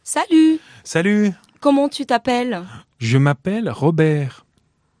Salut, Salut, comment tu t'appelles? je m'appelle Robert.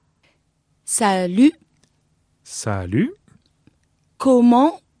 Salut, Salut,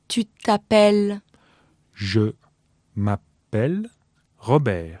 comment tu t'appelles? je m'appelle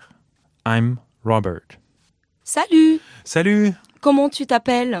Robert. I'm Robert. Salut, Salut, comment tu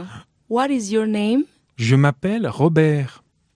t'appelles? What is your name? je m'appelle Robert.